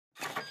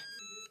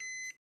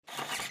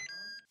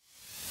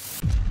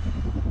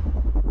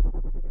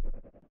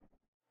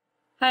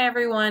Hi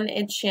everyone,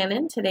 it's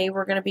Shannon. Today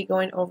we're going to be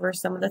going over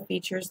some of the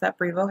features that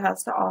Brivo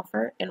has to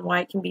offer and why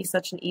it can be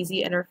such an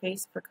easy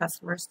interface for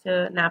customers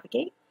to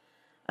navigate.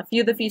 A few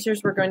of the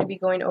features we're going to be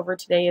going over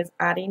today is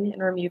adding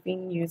and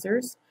removing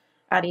users,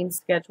 adding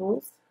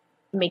schedules,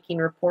 making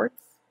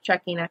reports,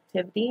 checking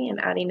activity, and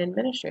adding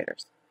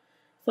administrators.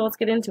 So let's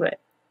get into it.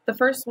 The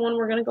first one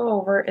we're going to go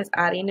over is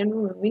adding and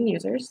removing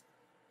users.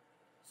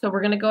 So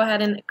we're going to go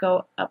ahead and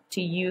go up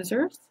to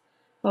users,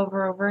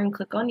 hover over and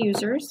click on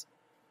users.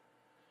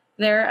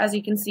 There, as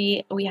you can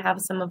see, we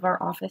have some of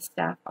our office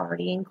staff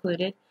already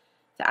included.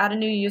 To add a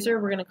new user,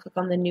 we're going to click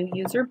on the New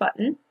User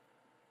button.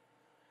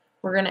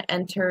 We're going to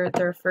enter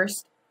their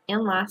first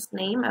and last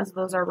name as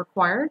those are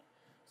required.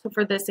 So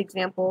for this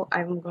example,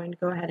 I'm going to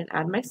go ahead and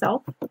add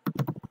myself.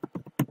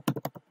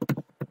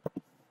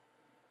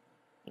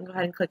 And go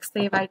ahead and click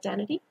Save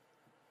Identity.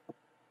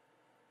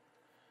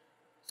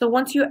 So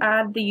once you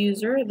add the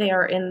user, they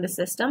are in the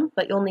system,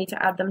 but you'll need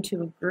to add them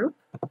to a group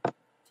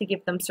to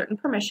give them certain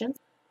permissions.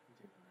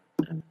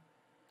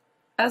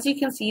 As you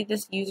can see,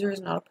 this user is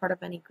not a part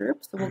of any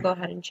group, so we'll go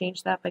ahead and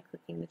change that by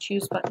clicking the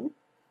Choose button.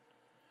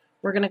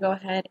 We're going to go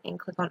ahead and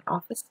click on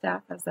Office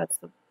Staff, as that's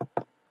the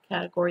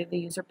category the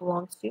user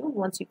belongs to.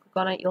 Once you click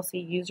on it, you'll see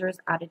users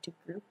added to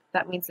group.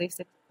 That means they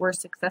were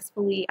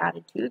successfully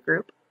added to the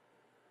group.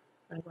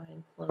 I'm going to go ahead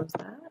and close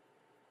that.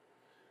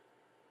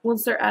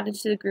 Once they're added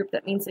to the group,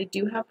 that means they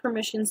do have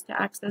permissions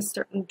to access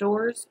certain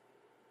doors,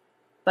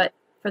 but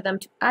for them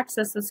to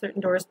access the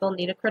certain doors, they'll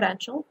need a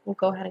credential. We'll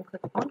go ahead and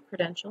click on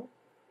Credential.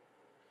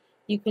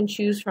 You can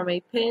choose from a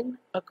PIN,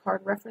 a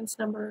card reference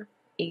number,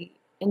 a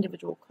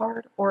individual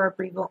card, or a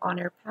Brivo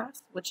OnAir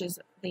pass, which is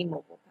the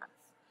mobile pass.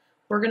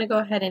 We're going to go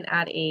ahead and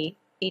add a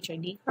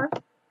HID card. Go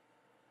ahead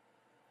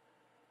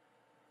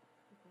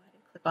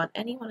and click on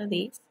any one of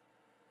these.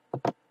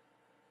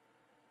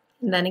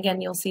 And then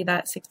again, you'll see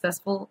that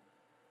successful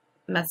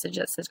message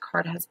that says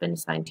card has been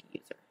assigned to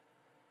user.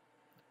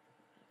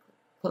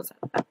 Close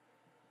that.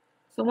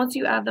 So once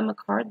you add them a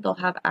card, they'll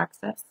have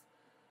access.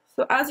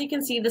 So as you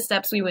can see, the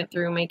steps we went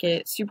through make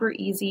it super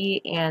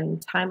easy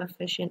and time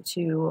efficient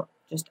to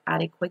just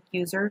add a quick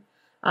user.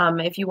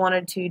 If you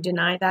wanted to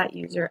deny that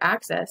user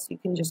access, you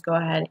can just go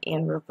ahead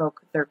and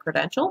revoke their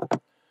credential.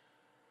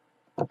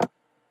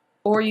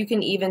 Or you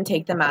can even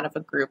take them out of a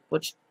group,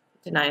 which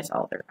denies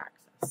all their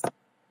access.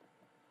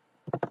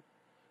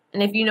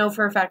 And if you know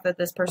for a fact that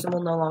this person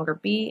will no longer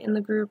be in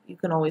the group, you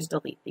can always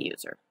delete the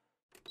user.